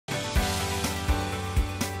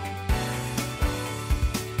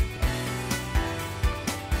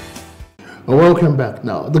Welcome back.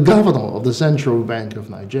 Now, the governor of the Central Bank of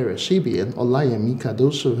Nigeria, C.B.N, Olayemi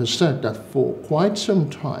Cardoso, has said that for quite some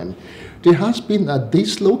time, there has been a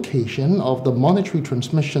dislocation of the monetary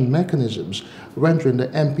transmission mechanisms, rendering the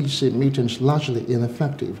MPC meetings largely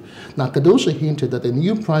ineffective. Now, Cardoso hinted that a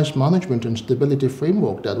new price management and stability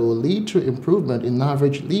framework that will lead to improvement in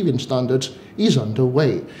average living standards is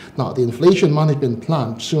underway. Now, the inflation management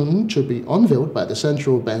plan, soon to be unveiled by the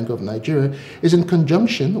Central Bank of Nigeria, is in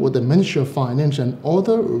conjunction with the Ministry of Finance and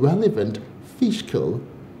other relevant fiscal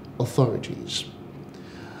authorities.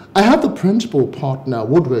 I have the principal partner,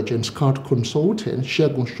 Woodridge and Scott Consulting,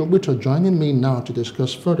 C.B.N. Shogbito, joining me now to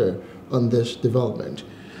discuss further on this development.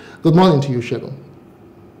 Good morning to you, C.B.N.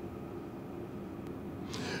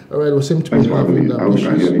 All right, we seem to be having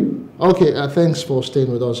issues. Okay, thanks for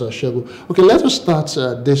staying with us, C.B.N. Okay, let us start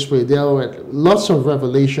this way. There were lots of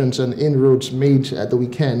revelations and inroads made at the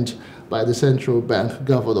weekend by the central bank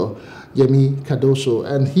governor, Yemi Cardoso,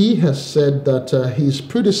 and he has said that his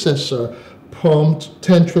predecessor pumped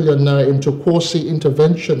 10 trillion naira into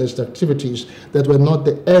quasi-interventionist activities that were not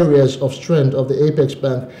the areas of strength of the Apex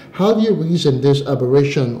Bank. How do you reason this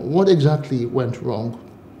aberration? What exactly went wrong?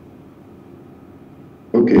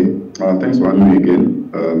 Okay, thanks for having me again.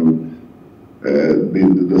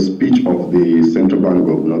 The speech of the central bank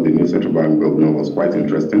governor, the new central bank governor, was quite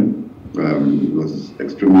interesting. It was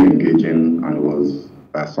extremely engaging, and it was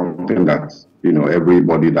something that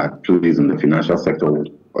everybody that plays in the financial sector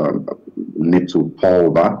would need to pore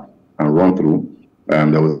over and run through.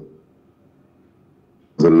 There was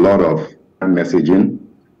a lot of messaging,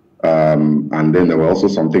 and then there were also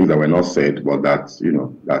some things that were not said, but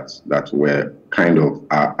that were kind of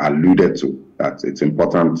alluded to. That it's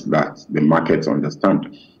important that the markets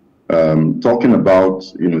understand. Talking about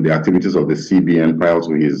the activities of the C.B.N prior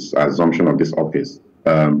to his assumption of this office,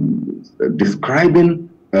 describing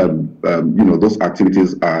those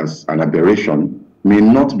activities as an aberration may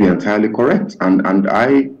not be entirely correct, and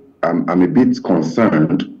I am a bit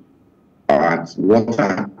concerned at what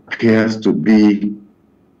appears to be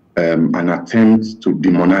an attempt to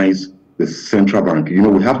demonize the central bank.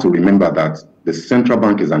 We have to remember that the central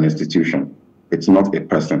bank is an institution; it's not a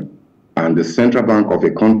person. And the central bank of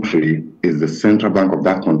a country is the central bank of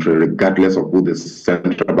that country, regardless of who the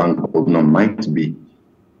central bank governor might be.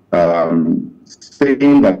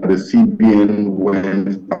 Saying that the C.B.N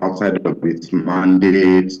went outside of its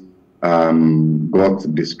mandate, got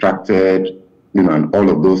distracted, and all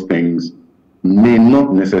of those things may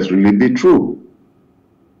not necessarily be true.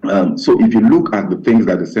 So if you look at the things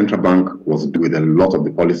that the central bank was doing with a lot of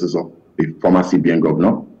the policies of the former C.B.N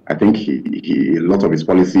governor, I think a lot of his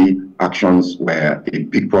policy actions were a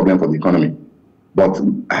big problem for the economy. But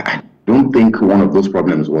I don't think one of those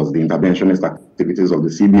problems was the interventionist activities of the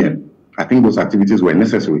C.B.N. I think those activities were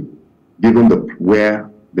necessary, given where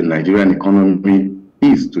the Nigerian economy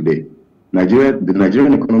is today. The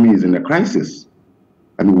Nigerian economy is in a crisis.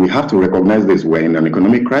 I mean, we have to recognize this. We're in an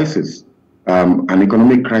economic crisis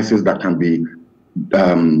that can be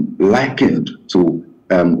likened to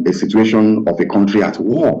a situation of a country at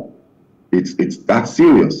war. It's that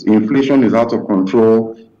serious. Inflation is out of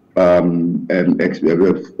control.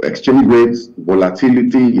 Exchange rates,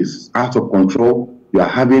 volatility is out of control. You are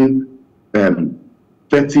having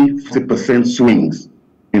 30-40% swings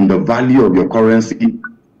in the value of your currency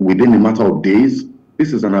within a matter of days.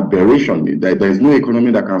 This is an aberration. There is no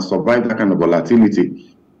economy that can survive that kind of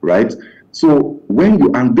volatility, right? So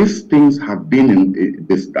and these things have been in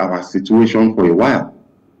our situation for a while.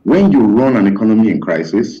 When you run an economy in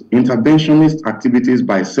crisis, interventionist activities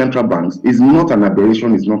by central banks is not an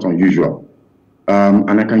aberration, it's not unusual.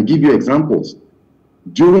 And I can give you examples.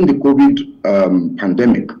 During the COVID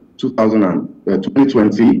pandemic,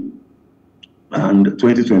 2020 and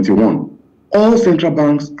 2021, all central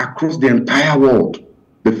banks across the entire world,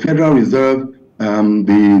 the Federal Reserve,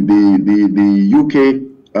 the UK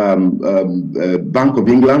Bank of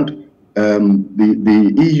England,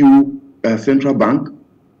 the EU Central Bank,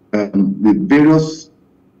 the various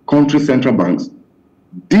country central banks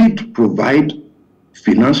did provide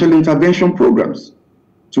financial intervention programs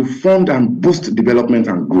to fund and boost development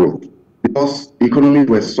and growth, because economies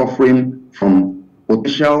were suffering from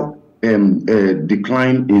potential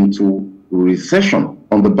decline into recession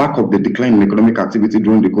on the back of the decline in economic activity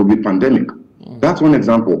during the COVID pandemic. That's one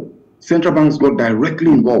example. Central banks got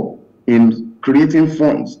directly involved in creating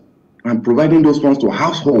funds and providing those funds to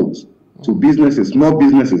households, to businesses, small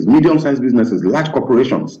businesses, medium-sized businesses, large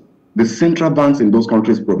corporations. The central banks in those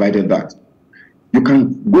countries provided that. You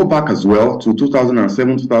can go back as well to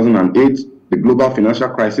 2007, 2008, the global financial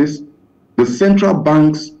crisis. The central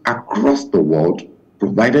banks across the world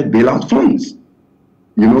provided bailout funds.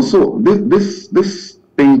 So this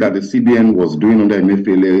thing that the C.B.N was doing under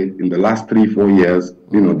Emefiele in the last 3-4 years,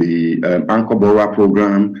 the anchor borrower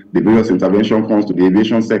program, the various intervention funds to the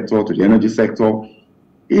aviation sector, to the energy sector,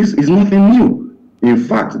 is nothing new. In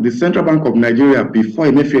fact, the Central Bank of Nigeria, before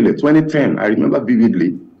Emefiele, 2010, I remember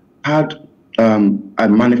vividly, had a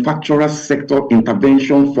manufacturer sector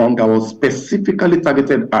intervention fund that was specifically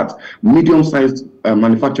targeted at medium-sized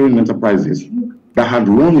manufacturing enterprises that had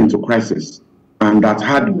run into crisis and that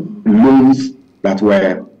had loans that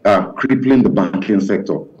were crippling the banking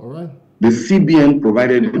sector. All right. The C.B.N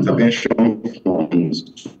provided intervention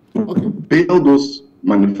funds to bail those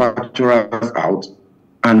manufacturers out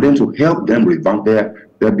and then to help them revamp their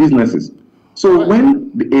businesses. So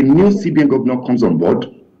when a new C.B.N governor comes on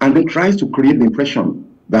board and then tries to create the impression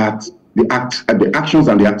that the actions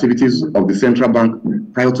and the activities of the central bank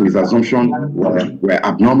prior to his assumption were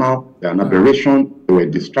abnormal, they are an aberration, they were a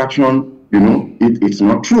distraction, it's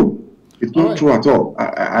not true. It's not true at all.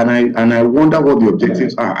 And I wonder what the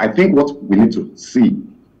objectives are. I think what we need to see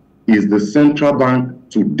is the central bank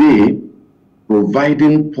today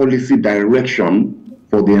providing policy direction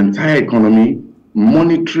for the entire economy,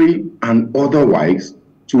 monetary and otherwise,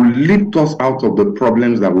 to lift us out of the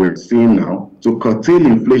problems that we're seeing now, to curtail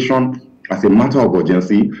inflation as a matter of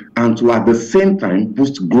urgency, and to at the same time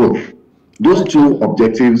boost growth. Those two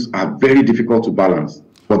objectives are very difficult to balance,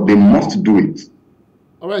 but they must do it.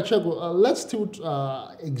 All right, Chego, let's still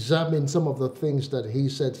examine some of the things that he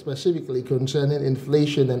said specifically concerning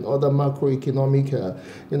inflation and other macroeconomic,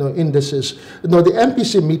 indices. The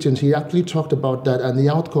MPC meetings, he actually talked about that and the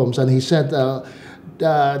outcomes, and he said the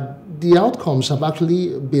outcomes have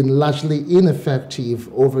actually been largely ineffective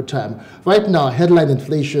over time. Right now, headline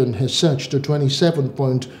inflation has surged to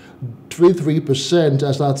 27.33%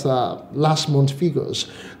 as that's last month figures.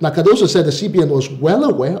 Now, Cardoso said the C.B.N was well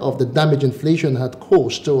aware of the damage inflation had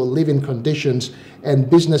caused to living conditions and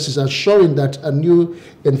businesses, assuring that a new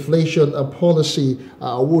inflation policy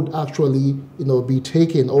would actually, be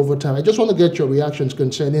taken over time. I just want to get your reactions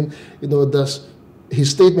concerning, his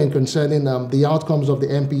statement concerning the outcomes of the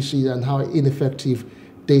MPC and how ineffective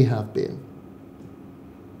they have been.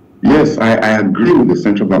 Yes, I agree with the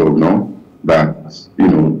central bank governor that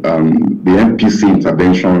the MPC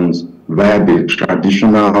interventions via the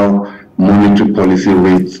traditional monetary policy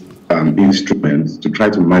rate instruments to try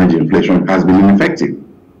to manage inflation has been ineffective.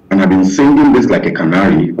 And I've been singing this like a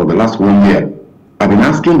canary for the last 1 year. I've been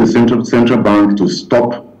asking the central bank to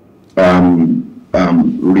stop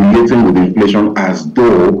relating with inflation as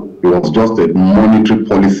though it was just a monetary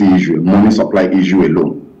policy issue, a money supply issue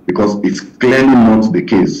alone, because it's clearly not the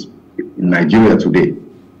case in Nigeria today.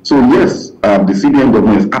 So yes, the C.B.N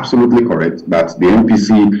government is absolutely correct that the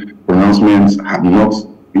MPC pronouncements have not,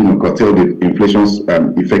 curtailed the inflation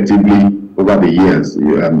effectively over the years.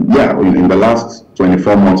 In the last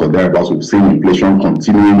 24 months or thereabouts, we've seen inflation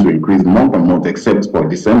continuing to increase month on month, except for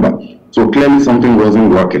December. So clearly something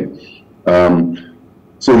wasn't working.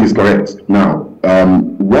 So he's correct. Now,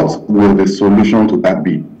 what will the solution to that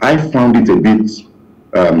be? I found it a bit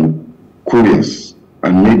curious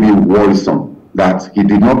and maybe worrisome that he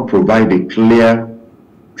did not provide a clear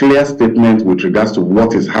statement with regards to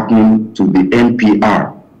what is happening to the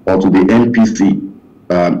NPR or to the MPC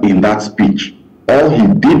in that speech. All he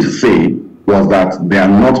did say was that they are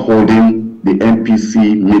not holding the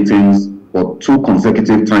MPC meetings for 2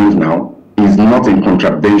 consecutive times now is not in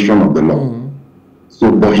contravention of the law.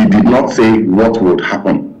 So, but he did not say what would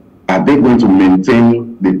happen. Are they going to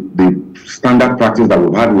maintain the standard practice that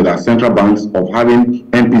we've had with our central banks of having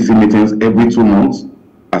MPC meetings every 2 months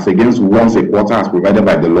as against once a quarter as provided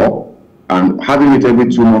by the law? And having it every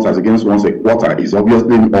 2 months as against once a quarter is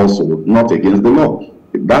obviously also not against the law.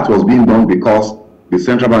 That was being done because the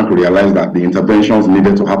central bank realized that the interventions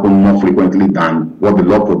needed to happen more frequently than what the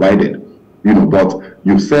law provided. But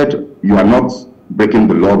you've said you are not breaking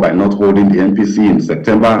the law by not holding the MPC in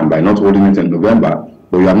September and by not holding it in November,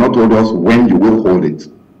 but you have not told us when you will hold it.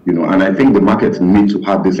 And I think the market needs to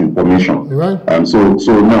have this information. Right.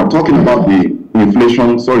 So now talking about the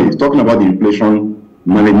inflation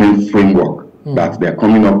management framework that they're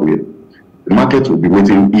coming up with, the market will be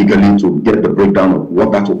waiting eagerly to get the breakdown of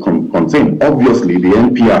what that will contain. Obviously, the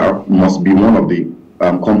NPR must be one of the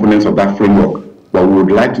components of that framework, but we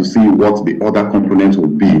would like to see what the other components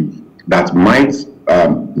would be that might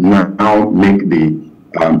now make the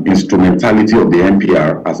instrumentality of the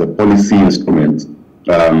NPR as a policy instrument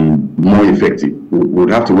more effective. We would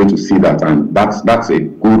have to wait to see that, and that's a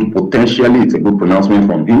good, potentially it's a good pronouncement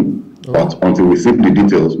from him, but until we see the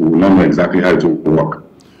details, we will not know exactly how it will work.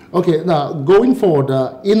 Okay, now going forward,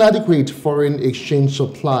 inadequate foreign exchange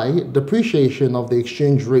supply, depreciation of the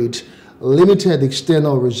exchange rate, limited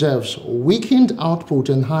external reserves, weakened output,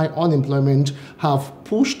 and high unemployment have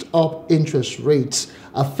pushed up interest rates,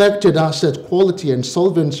 affected asset quality and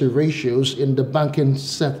solvency ratios in the banking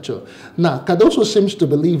sector. Now, Cardoso seems to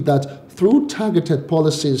believe that through targeted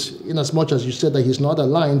policies, in as much as you said that he's not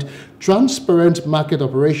aligned, transparent market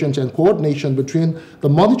operations and coordination between the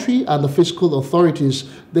monetary and the fiscal authorities,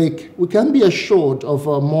 we can be assured of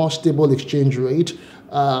a more stable exchange rate,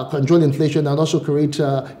 control inflation, and also create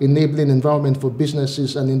an enabling environment for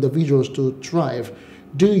businesses and individuals to thrive.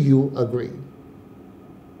 Do you agree?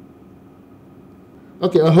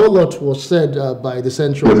 Okay, a whole lot was said by the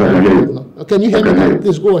central bank. Can you hear me?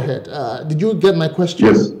 Please go ahead. Did you get my question?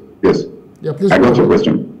 Yes, yes. Yeah, please. I got your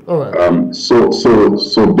question. All right.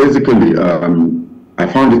 So basically, I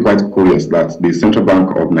found it quite curious that the Central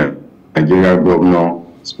Bank of Nigeria governor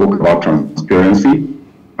spoke about transparency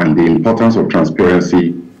and the importance of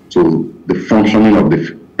transparency to the functioning of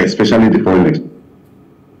especially the foreign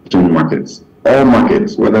exchange markets. All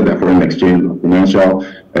markets, whether they're foreign exchange, financial,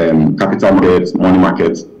 capital markets, money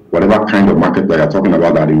markets, whatever kind of market that you're talking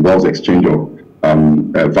about that involves exchange of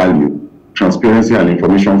value, transparency and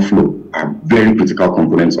information flow are very critical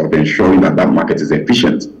components of ensuring that that market is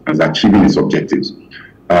efficient and is achieving its objectives.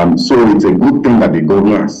 So it's a good thing that the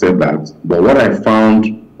governor has said that. But what I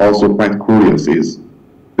found also quite curious is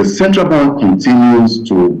the central bank continues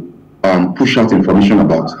to push out information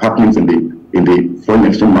about happenings in the foreign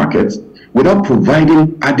exchange markets without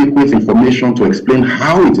providing adequate information to explain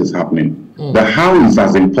how it is happening. The how is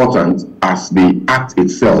as important as the act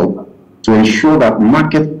itself to ensure that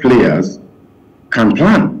market players can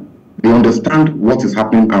plan. They understand what is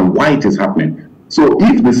happening and why it is happening. So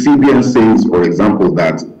if the C.B.N. says, for example,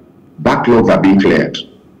 that backlogs are being cleared,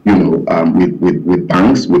 with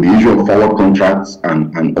banks, with the issue of forward contracts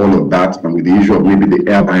and all of that, and with the issue of maybe the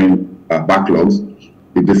airline backlogs,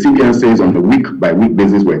 if the C.B.N. says on a week-by-week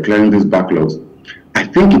basis we're clearing these backlogs, I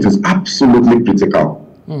think it is absolutely critical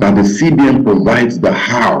that the C.B.N. provides the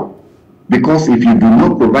how. Because if you do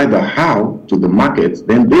not provide the how to the market,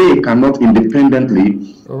 then they cannot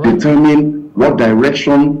independently determine what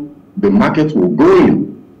direction the market will go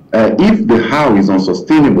in. If the how is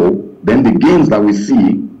unsustainable, then the gains that we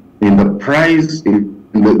see in the price, in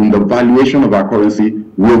the valuation of our currency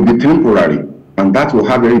will be temporary. And that will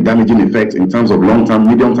have very damaging effects in terms of long-term,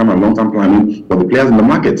 medium-term, and long-term planning for the players in the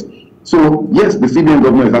market. So, yes, the C.B.N.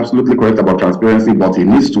 governor is absolutely correct about transparency, but he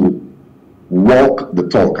needs to walk the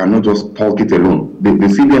talk and not just talk it alone. The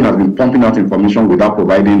C.B.N. has been pumping out information without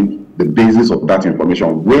providing the basis of that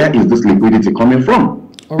information. Where is this liquidity coming from?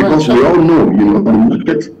 Because we all know, the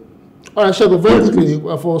market. All right, so very quickly,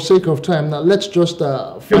 for sake of time, now let's just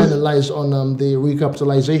finalize on the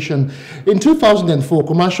recapitalization. In 2004,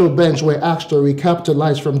 commercial banks were asked to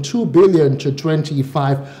recapitalize from 2 billion to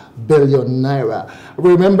 25 billion naira.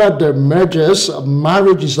 Remember the mergers,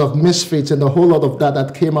 marriages of misfits, and a whole lot of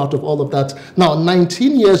that came out of all of that. Now,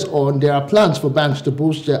 19 years on, there are plans for banks to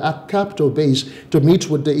boost their capital base to meet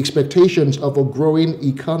with the expectations of a growing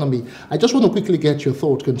economy. I just want to quickly get your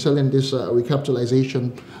thought concerning this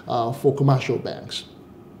recapitalization for commercial banks.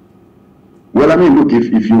 Well, I mean, look,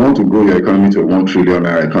 if you want to grow your economy to a 1 trillion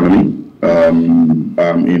naira economy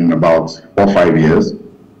in about 4 or 5 years,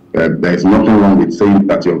 there is nothing wrong with saying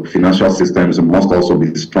that your financial systems must also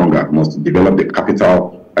be stronger, must develop the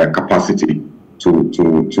capital capacity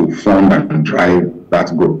to fund and drive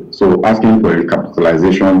that growth. So asking for a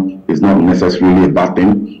recapitalization is not necessarily a bad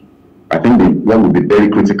thing. I think what would be very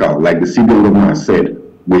critical, like the C.B.N. governor has said,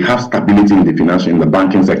 we have stability in the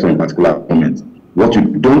banking sector in particular moment. What you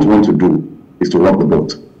don't want to do is to rock the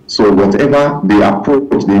boat. So whatever the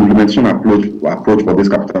approach, the implementation approach for this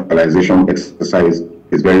capitalization exercise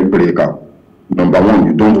is very critical. Number one,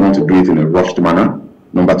 you don't want to do it in a rushed manner.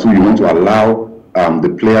 Number two, you want to allow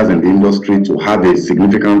the players in the industry to have a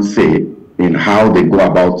significant say in how they go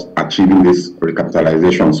about achieving this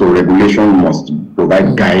recapitalization. So regulation must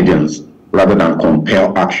provide guidance rather than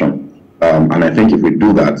compel action. And I think if we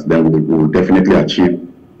do that, then we will definitely achieve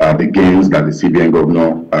the gains that the C.B.N.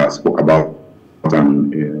 governor spoke about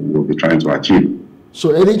and will be trying to achieve.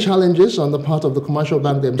 So any challenges on the part of the commercial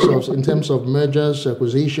bank themselves in terms of mergers,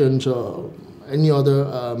 acquisitions, or any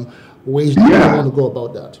other ways that you want to go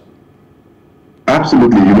about that?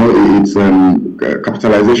 Absolutely. It's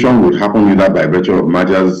capitalization would happen either by virtue of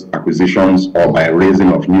mergers, acquisitions, or by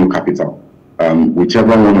raising of new capital.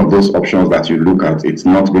 Whichever one of those options that you look at, it's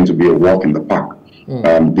not going to be a walk in the park.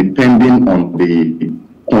 Depending on the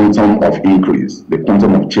quantum of increase, the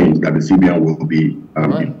quantum of change that the CBN will be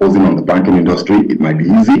imposing on the banking industry. It might be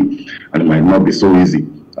easy and it might not be so easy.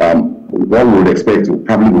 What we would expect, we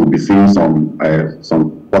probably will be seeing some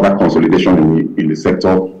further consolidation in the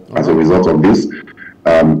sector as a result of this.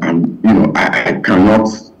 And I cannot,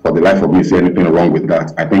 for the life of me, see anything wrong with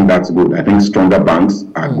that. I think that's good. I think stronger banks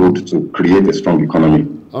are good to create a strong economy.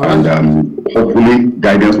 And hopefully,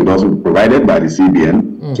 guidance would also be provided by the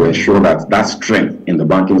CBN to ensure that that strength in the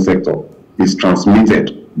banking sector is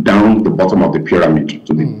transmitted down the bottom of the pyramid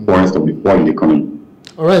to the poorest of the poor in the economy.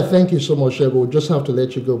 All right, thank you so much, Shego. We'll just have to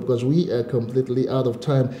let you go because we are completely out of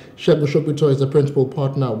time. Shego Shopito is the principal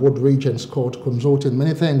partner at Wood Regents Court Consulting.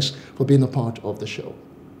 Many thanks for being a part of the show.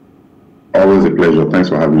 Always a pleasure. Thanks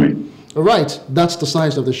for having me. All right, that's the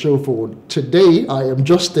size of the show for today. I am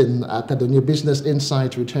Justin. Academia Business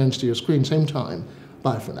Insight returns to your screen same time.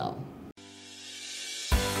 Bye for now.